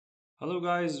Hello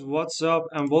guys, what's up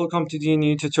and welcome to the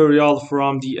new tutorial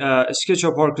from the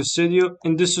SketchUpArchStudio.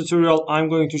 In this tutorial, I'm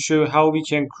going to show you how we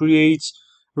can create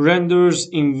renders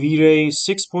in vray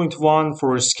 6.1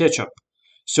 for SketchUp.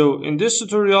 So in this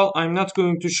tutorial, I'm not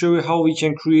going to show you how we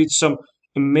can create some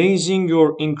amazing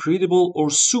or incredible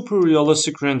or super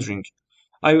realistic rendering.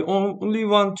 I only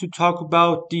want to talk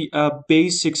about the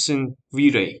basics in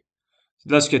vray.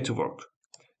 Let's get to work.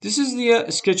 This is the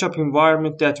SketchUp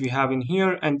environment that we have in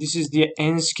here, and this is the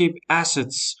enscape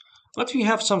assets. But we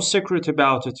have some secret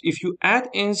about it. If you add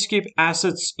enscape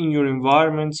assets in your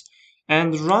environment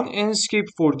and run enscape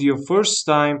for the first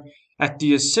time, at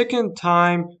the second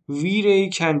time,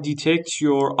 vray can detect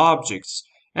your objects.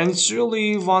 And it's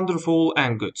really wonderful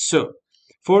and good. So,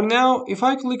 for now, if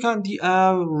I click on the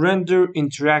render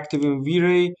interactive in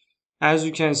vray, as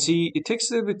you can see, it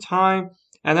takes a little bit of time,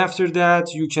 and after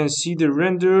that you can see the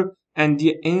render and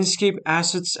the enscape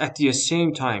assets at the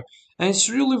same time, and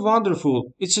it's really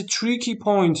wonderful. It's a tricky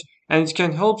point and it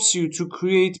can help you to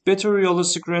create better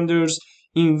realistic renders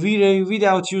in vray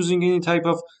without using any type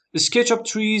of SketchUp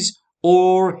trees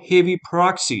or heavy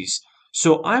proxies.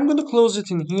 So I'm going to close it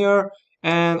in here,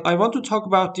 and I want to talk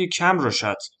about the camera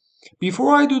shot.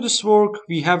 Before I do this work,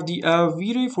 we have the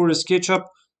vray for SketchUp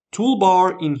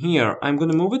toolbar in here. I'm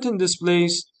going to move it in this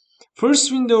place.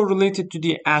 First window related to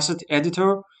the asset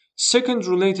editor, second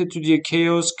related to the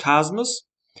chaos cosmos,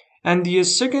 and the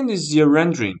second is the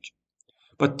rendering.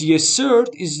 But the third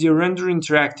is the render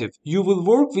interactive. You will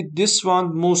work with this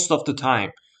one most of the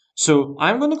time. So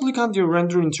I'm going to click on the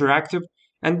render interactive,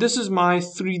 and this is my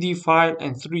 3D file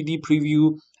and 3D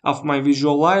preview of my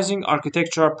visualizing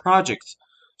architecture project.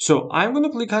 So I'm going to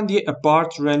click on the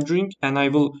abort rendering, and I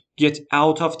will get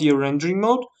out of the rendering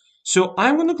mode. So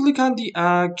I'm going to click on the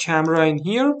camera in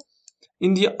here.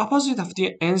 In the opposite of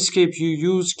the enscape, you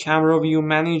use camera view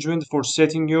management for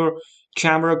setting your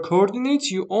camera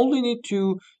coordinates. You only need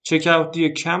to check out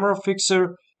the camera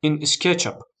fixer in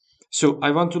SketchUp. So I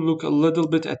want to look a little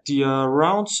bit at the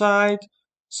round side.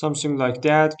 Something like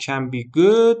that can be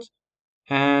good.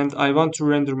 And I want to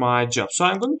render my job. So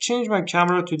I'm going to change my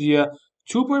camera to the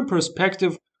two-point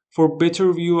perspective for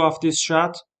better view of this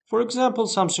shot. For example,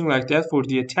 something like that for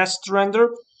the test render.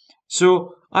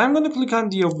 So I'm going to click on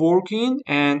the working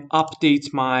and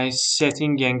update my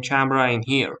setting and camera in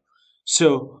here.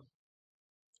 So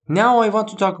now I want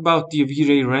to talk about the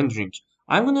vray rendering.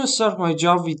 I'm going to start my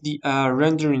job with the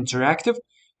render interactive.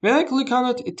 When I click on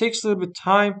it, it takes a little bit of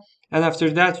time, and after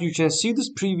that you can see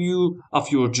this preview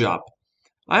of your job.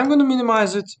 I'm going to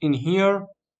minimize it in here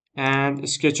and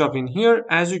SketchUp in here.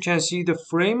 As you can see, the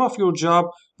frame of your job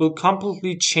will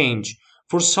completely change.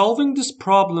 For solving this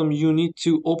problem, you need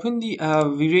to open the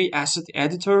vray asset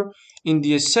editor. In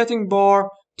the setting bar,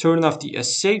 turn off the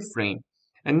save frame,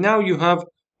 and now you have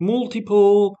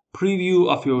multiple preview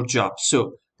of your job.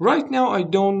 So right now I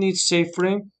don't need save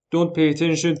frame. Don't pay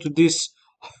attention to this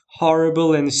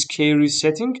horrible and scary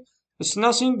setting. It's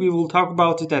nothing. We will talk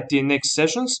about it at the next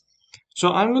sessions. So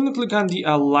I'm going to click on the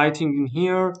lighting in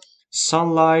here,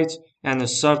 sunlight, and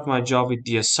start my job with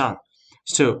the sun.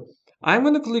 So I'm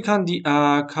going to click on the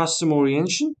custom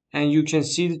orientation, and you can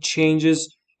see the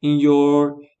changes in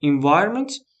your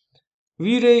environment.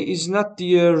 vray is not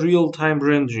the real-time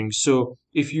rendering, so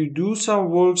if you do some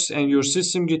works and your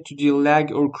system get to the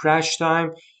lag or crash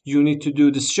time, you need to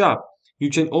do this job. You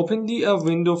can open the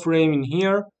window frame in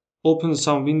here, open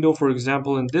some window, for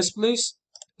example, in this place,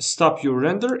 stop your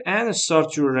render and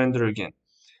start your render again.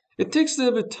 It takes a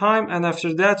little bit of time, and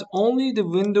after that only the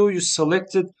window you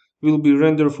selected will be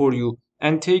rendered for you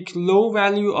and take low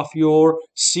value of your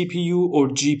CPU or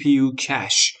GPU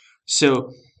cache.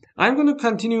 So I'm going to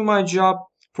continue my job.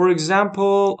 For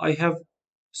example, I have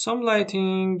some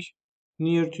lighting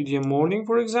near to the morning,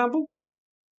 for example,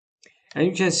 and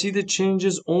you can see the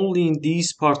changes only in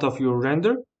this part of your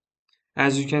render.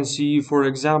 As you can see, for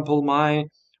example, my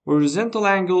horizontal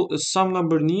angle is some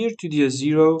number near to the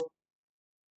 0.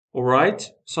 Alright,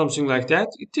 something like that.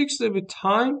 It takes a little bit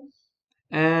time,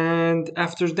 and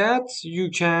after that you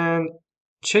can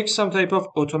check some type of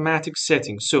automatic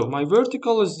setting. So my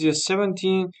vertical is the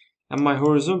 17 and my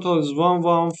horizontal is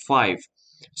 115.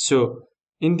 So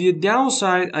in the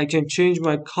downside, I can change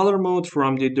my color mode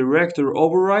from the direct or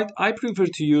override. I prefer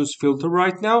to use filter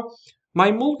right now.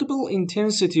 My multiple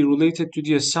intensity related to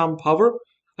the sun power,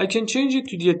 I can change it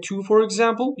to the 2, for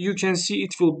example. You can see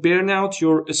it will burn out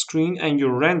your screen and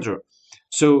your render.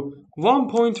 So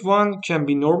 1.1 can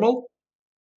be normal.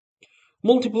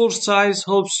 Multiple size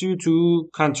helps you to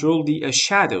control the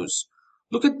shadows.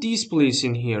 Look at this place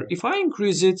in here. If I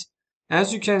increase it,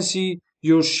 as you can see,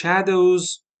 your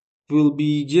shadows will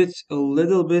be get a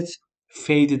little bit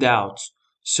faded out.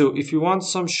 So if you want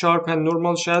some sharp and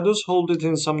normal shadows, hold it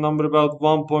in some number about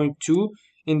 1.2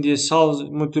 in the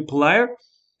solid multiplier.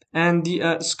 And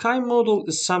the sky model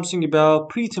is something about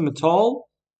pretty metal.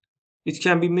 It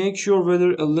can be make your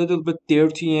weather a little bit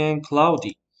dirty and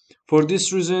cloudy. For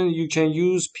this reason, you can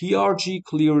use PRG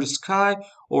Clear Sky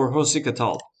or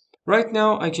Hosikatol. Right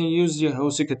now, I can use the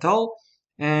Hosikatol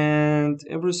and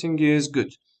everything is good.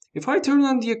 If I turn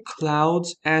on the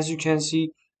clouds, as you can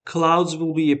see, clouds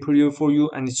will be a preview for you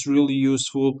and it's really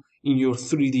useful in your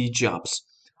 3D jobs.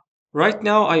 Right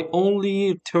now, I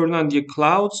only turn on the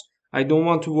clouds. I don't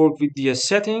want to work with the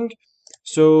setting.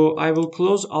 So I will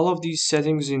close all of these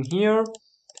settings in here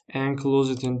and close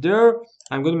it in there.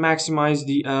 I'm going to maximize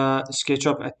the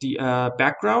SketchUp at the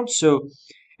background. So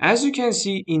as you can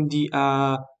see in the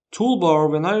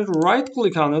toolbar, when I right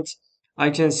click on it, I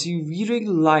can see vray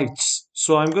lights.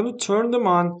 So I'm going to turn them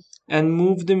on and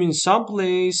move them in some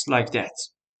place like that.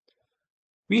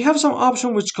 We have some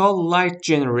option which called light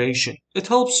generation. It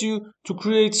helps you to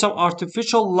create some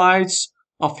artificial lights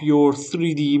of your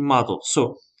 3D model.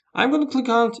 So I'm going to click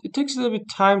on it. It takes a little bit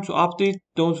time to update.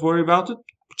 Don't worry about it.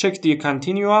 Check the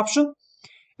continue option.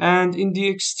 And in the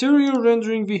exterior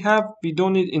rendering we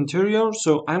don't need interior.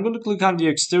 So I'm going to click on the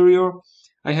exterior.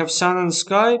 I have sun and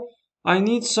sky. I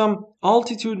need some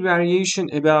altitude variation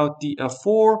about the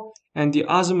 4 and the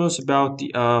azimuth about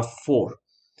the 4.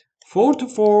 4 to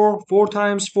 4, 4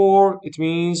 times 4, it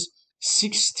means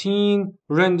 16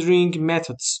 rendering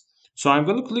methods. So I'm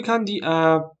going to click on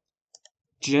the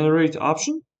generate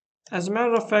option. As a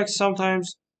matter of fact,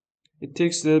 sometimes it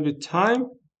takes a little bit time.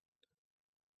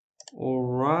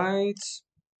 Alright.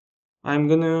 I'm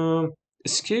going to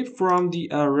escape from the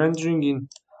rendering in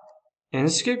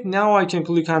enscape. Now I can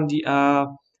click on the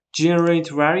generate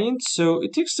variant. So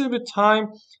it takes a little bit time,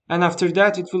 and after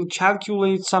that it will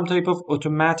calculate some type of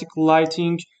automatic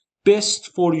lighting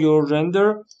best for your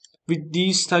render with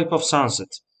this type of sunset.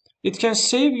 It can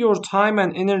save your time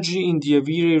and energy in the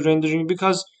V-Ray rendering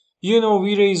because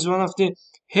V-Ray is one of the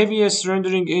heaviest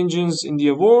rendering engines in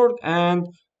the world, and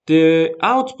the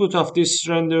output of this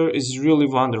render is really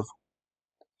wonderful.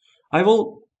 I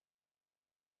will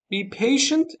be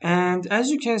patient, and as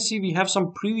you can see, we have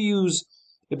some previews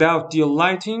about the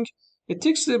lighting. It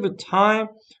takes a little bit time.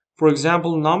 For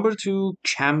example, number 2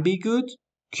 can be good,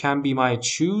 can be my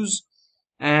choose,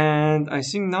 and I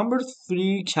think number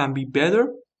 3 can be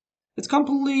better. It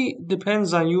completely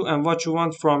depends on you and what you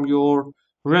want from your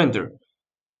render.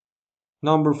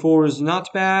 Number 4 is not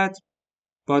bad,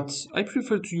 but I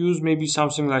prefer to use maybe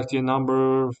something like the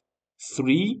number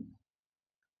 3.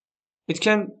 It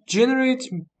can generate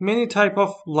many type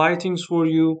of lightings for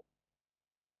you.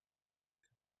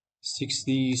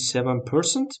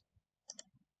 67%,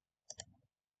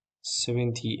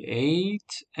 78,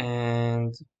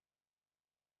 and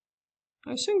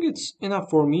I think it's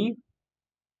enough for me.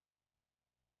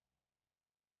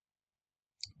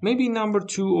 Maybe number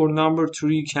 2 or number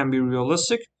 3 can be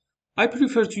realistic. I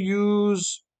prefer to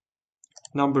use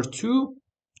number 2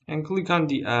 and click on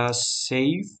the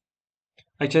save.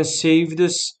 I can save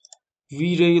this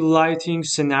V-Ray lighting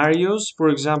scenarios, for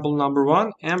example number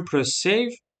 1, and press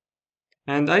save.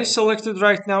 And I selected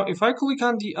right now. If I click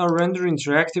on the render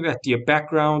interactive at the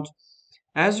background,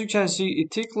 as you can see, it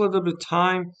takes a little bit of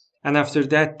time, and after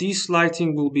that this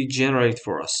lighting will be generated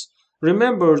for us.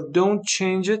 Remember, don't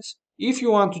change it. If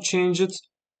you want to change it,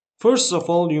 first of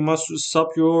all you must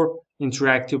stop your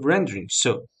interactive rendering.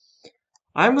 So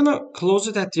I'm gonna close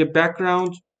it at the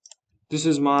background. This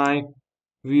is my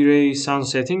V-Ray sun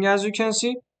setting, as you can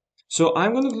see. So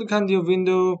I'm gonna click on the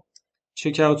window,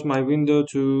 check out my window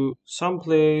to some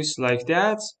place like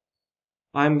that.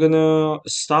 I'm gonna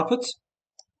stop it,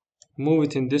 move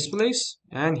it in this place,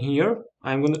 and here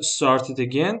I'm gonna start it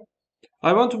again.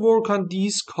 I want to work on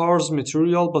these cars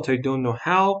material, but I don't know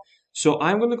how. So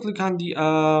I'm gonna click on the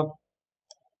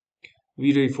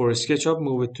V-Ray for SketchUp,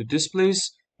 move it to this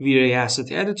place, V-Ray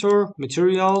asset editor,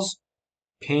 materials,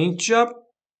 paint job,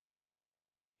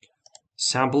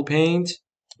 sample paint,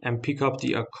 and pick up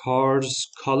the car's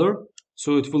color.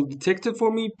 So it will detect it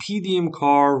for me, PDM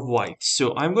car white.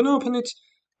 So I'm gonna open it.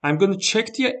 I'm gonna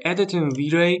check the edit in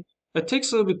V-Ray. It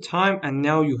takes a little bit of time, and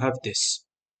now you have this.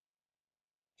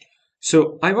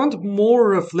 So I want more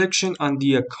reflection on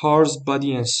the car's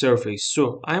body and surface.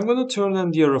 So I'm gonna turn on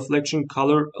the reflection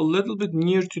color a little bit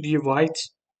near to the white.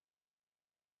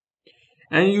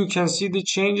 And you can see the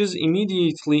changes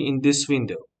immediately in this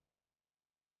window.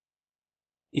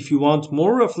 If you want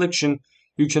more reflection,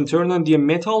 you can turn on the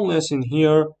metalness in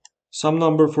here, some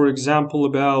number, for example,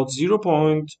 about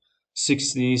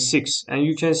 0.66. And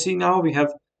you can see now we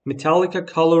have metallica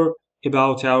color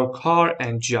about our car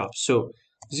and job. So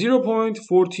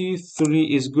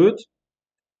 0.43 is good,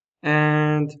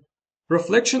 and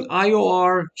reflection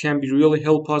IOR can be really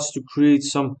help us to create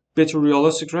some better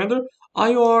realistic render.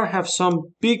 IOR have some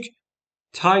big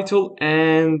title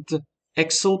and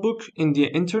Excel book in the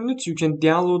internet. You can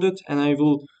download it, and I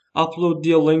will upload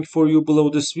the link for you below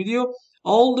this video.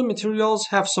 All the materials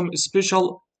have some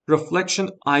special reflection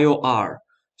IOR.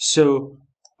 So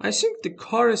I think the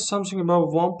car is something about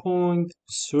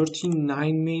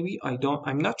 1.39 maybe.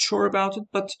 I'm not sure about it,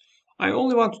 but I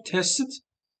only want to test it.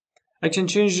 I can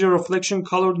change the reflection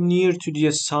color near to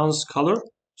the sun's color.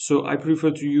 So I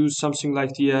prefer to use something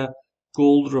like the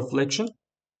gold reflection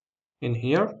in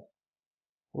here.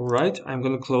 Alright, I'm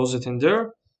gonna close it in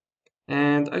there.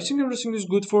 And I think everything is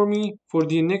good for me. For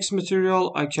the next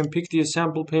material, I can pick the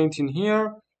sample paint in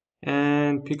here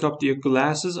and pick up the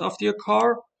glasses of the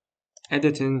car,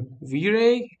 edit in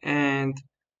V-Ray, and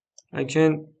I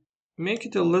can make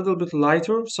it a little bit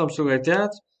lighter, something like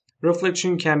that.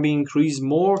 Reflection can be increased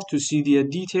more to see the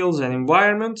details and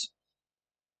environment.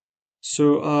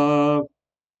 So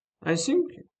I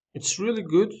think it's really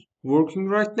good working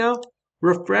right now.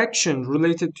 Refraction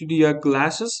related to the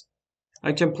glasses.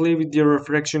 I can play with the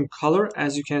refraction color,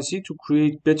 as you can see, to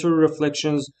create better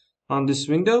reflections on this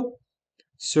window.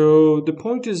 So the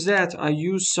point is that I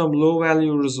use some low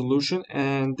value resolution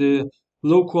and the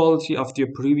low quality of the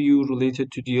preview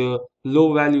related to the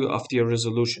low value of the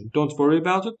resolution. Don't worry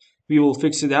about it. We will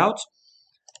fix it out.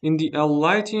 In the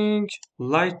lighting,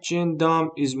 light gen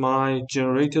DOM is my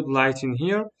generated light in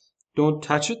here. Don't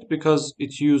touch it because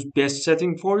it's used best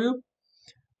setting for you.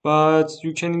 But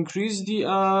you can increase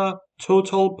the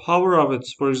total power of it.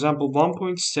 For example,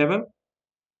 1.7.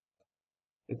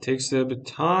 It takes a bit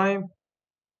time.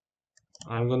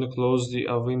 I'm going to close the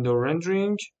window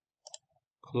rendering.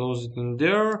 Close it in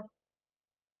there.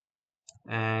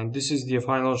 And this is the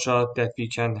final shot that we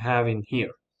can have in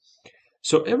here.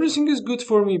 So everything is good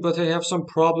for me, but I have some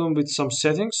problem with some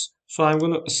settings. So I'm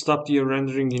going to stop the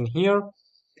rendering in here.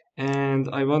 And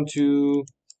I want to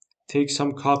take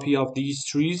some copy of these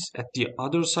trees at the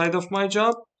other side of my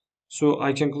job. So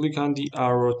I can click on the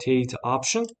rotate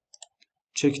option.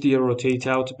 Check the rotate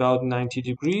out about 90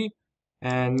 degree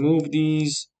and move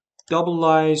these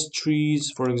double-ized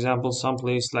trees, for example,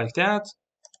 someplace like that.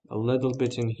 A little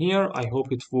bit in here. I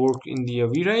hope it worked in the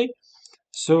V-Ray.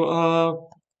 So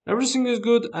everything is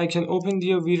good. I can open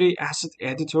the V-Ray asset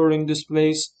editor in this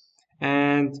place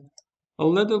and a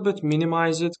little bit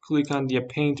minimize it. Click on the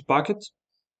paint bucket.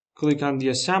 Click on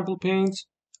the sample paint.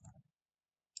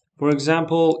 For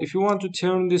example, if you want to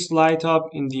turn this light up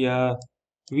in the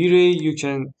V-Ray, you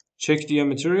can check the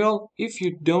material. If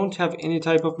you don't have any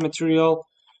type of material,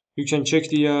 you can check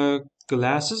the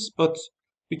glasses, but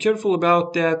be careful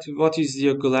about that. What is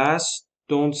the glass?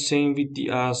 Don't same with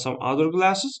the some other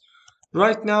glasses.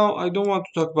 Right now, I don't want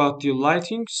to talk about the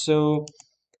lighting, so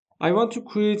I want to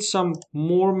create some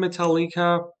more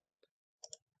Metallica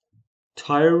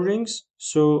tire rings.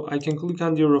 So I can click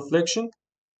on the reflection,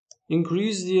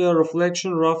 increase the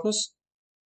reflection roughness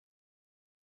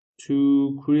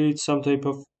to create some type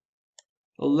of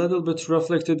a little bit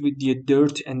reflected with the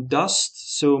dirt and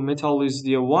dust. So metal is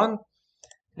the one,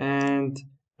 and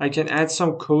I can add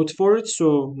some coat for it.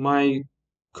 So my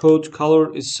coat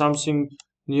color is something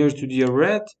near to the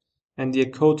red, and the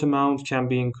coat amount can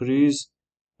be increased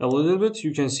a little bit.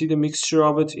 You can see the mixture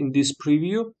of it in this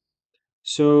preview.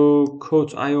 So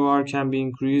coat IOR can be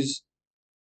increased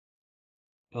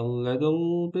a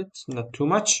little bit, not too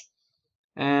much.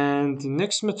 And the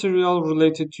next material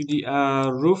related to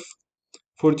the roof.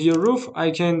 For the roof, I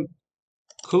can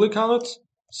click on it,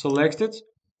 select it,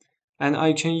 and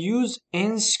I can use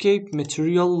enscape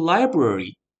material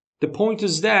library. The point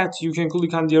is that you can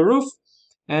click on the roof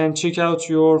and check out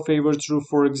your favorite roof.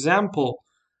 For example,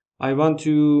 I want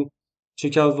to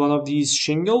check out one of these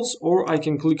shingles, or I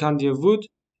can click on the wood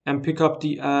and pick up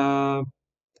the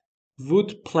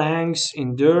wood planks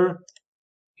in there.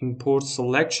 Import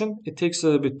selection. It takes a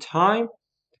little bit time,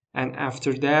 and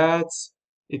after that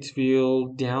it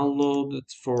will download it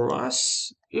for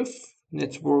us. If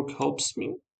network helps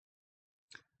me,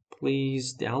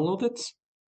 please download it.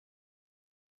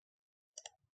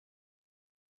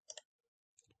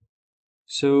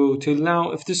 So till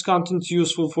now, if this content is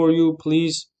useful for you,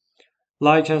 please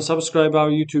like and subscribe our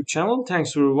YouTube channel.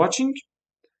 Thanks for watching.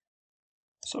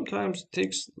 Sometimes it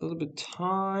takes a little bit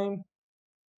time.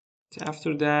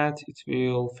 After that it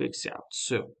will fix out.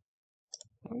 So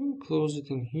I'm going to close it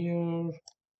in here.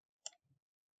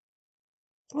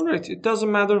 Alright, it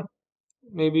doesn't matter.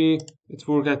 Maybe it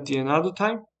work at the another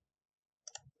time.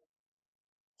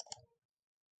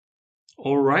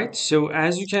 Alright, so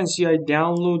as you can see, I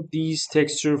download these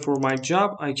texture for my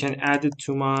job. I can add it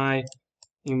to my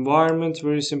environment,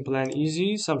 very simple and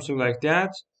easy, something like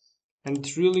that. And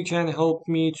it really can help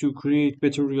me to create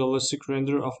better realistic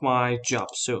render of my job.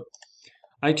 So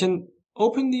I can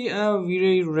open the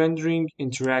vray rendering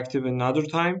interactive another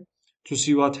time to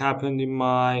see what happened in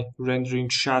my rendering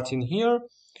shot in here.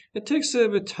 It takes a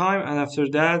bit time, and after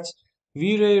that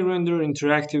vray render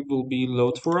interactive will be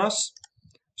load for us.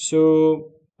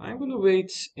 So I'm gonna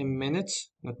wait a minute,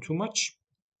 not too much.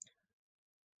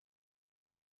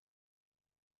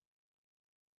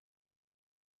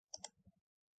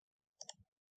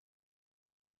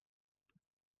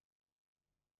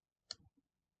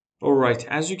 Alright,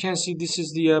 as you can see, this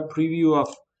is the preview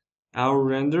of our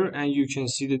render, and you can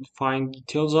see the fine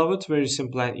details of it, very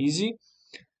simple and easy.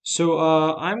 So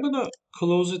I'm gonna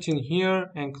close it in here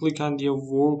and click on the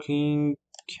working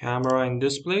camera in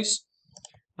this place.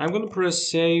 I'm gonna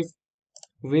press save,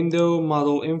 window,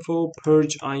 model info,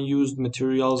 purge unused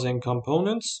materials and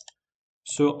components.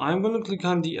 So I'm gonna click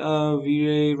on the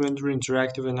vray render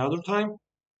interactive another time.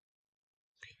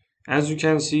 As you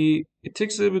can see, it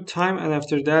takes a little bit time, and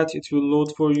after that it will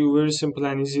load for you, very simple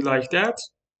and easy like that.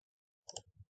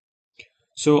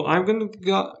 So I'm going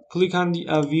to click on the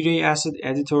vray asset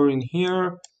editor in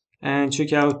here and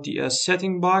check out the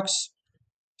setting box.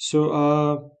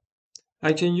 So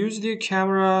I can use the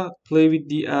camera, play with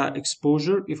the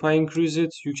exposure. If I increase it,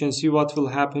 you can see what will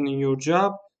happen in your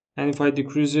job, and if I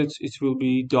decrease it, it will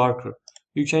be darker.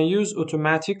 You can use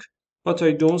automatic, but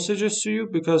I don't suggest to you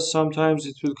because sometimes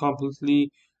it will completely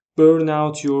burn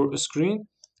out your screen.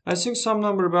 I think some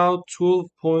number about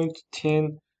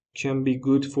 12.10 can be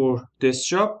good for this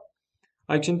job.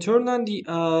 I can turn on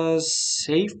the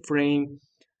save frame.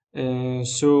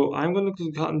 So I'm going to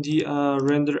click on the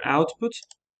render output,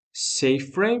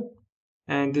 save frame,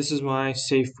 and this is my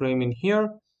save frame in here.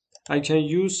 I can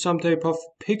use some type of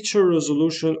picture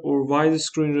resolution or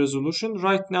widescreen resolution.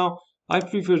 Right now, I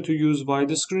prefer to use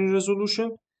widescreen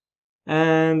resolution.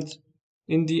 And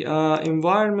in the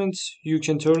environment, you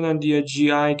can turn on the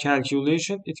GI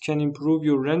calculation. It can improve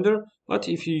your render, but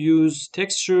if you use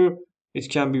texture, it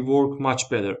can be work much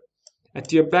better. At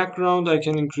the background, I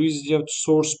can increase the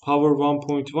source power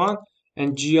 1.1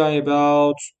 and GI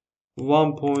about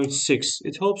 1.6.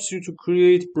 It helps you to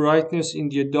create brightness in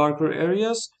the darker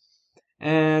areas,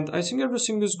 and I think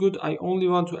everything is good. I only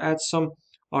want to add some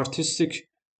artistic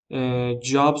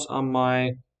jobs on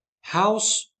my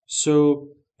house, so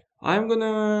I'm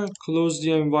gonna close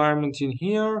the environment in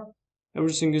here.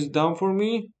 Everything is done for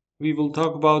me. We will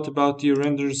talk about the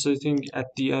render setting at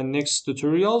the next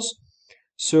tutorials.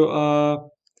 So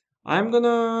I'm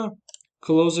gonna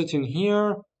close it in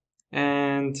here,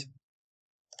 and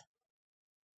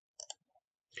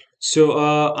so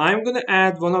I'm gonna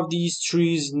add one of these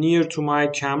trees near to my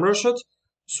camera shot.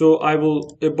 So I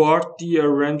will abort the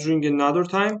rendering another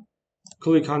time.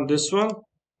 Click on this one,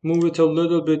 move it a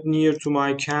little bit near to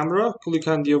my camera, click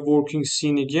on the working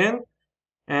scene again,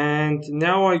 and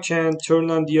now I can turn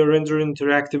on the render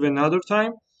interactive another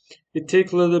time. It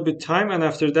takes a little bit time, and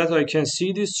after that I can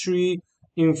see this tree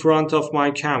in front of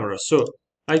my camera. So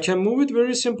I can move it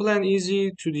very simple and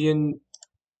easy to the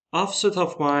offset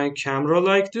of my camera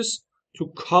like this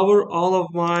to cover all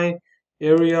of my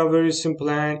area, very simple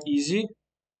and easy.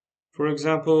 For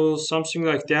example, something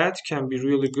like that can be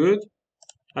really good.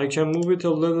 I can move it a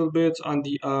little bit on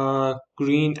the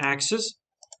green axis,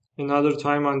 another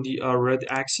time on the red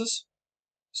axis,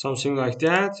 something like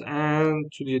that,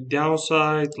 and to the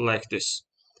downside like this.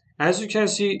 As you can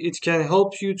see, it can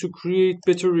help you to create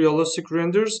better realistic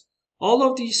renders. All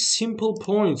of these simple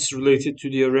points related to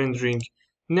the rendering,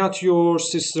 not your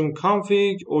system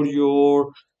config or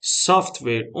your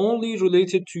software, only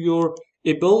related to your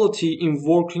ability in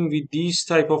working with these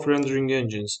type of rendering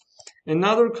engines.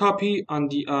 Another copy on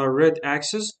the red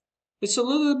axis. It's a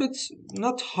little bit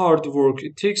not hard work.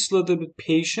 It takes a little bit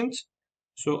patience.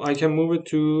 So I can move it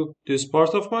to this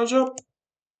part of my job,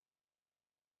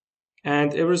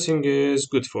 and everything is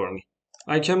good for me.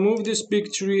 I can move this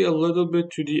big tree a little bit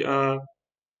to the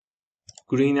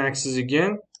green axis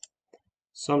again,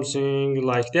 something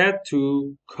like that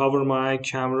to cover my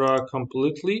camera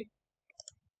completely,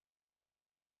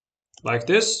 like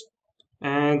this.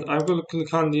 And I'm going to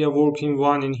click on the working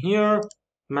one in here,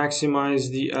 maximize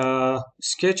the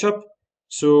SketchUp.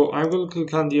 So I'm going to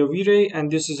click on the vray, and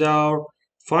this is our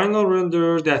final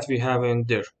render that we have in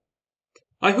there.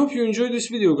 I hope you enjoyed this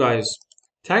video, guys.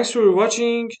 Thanks for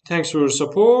watching, thanks for your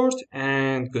support,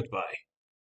 and goodbye.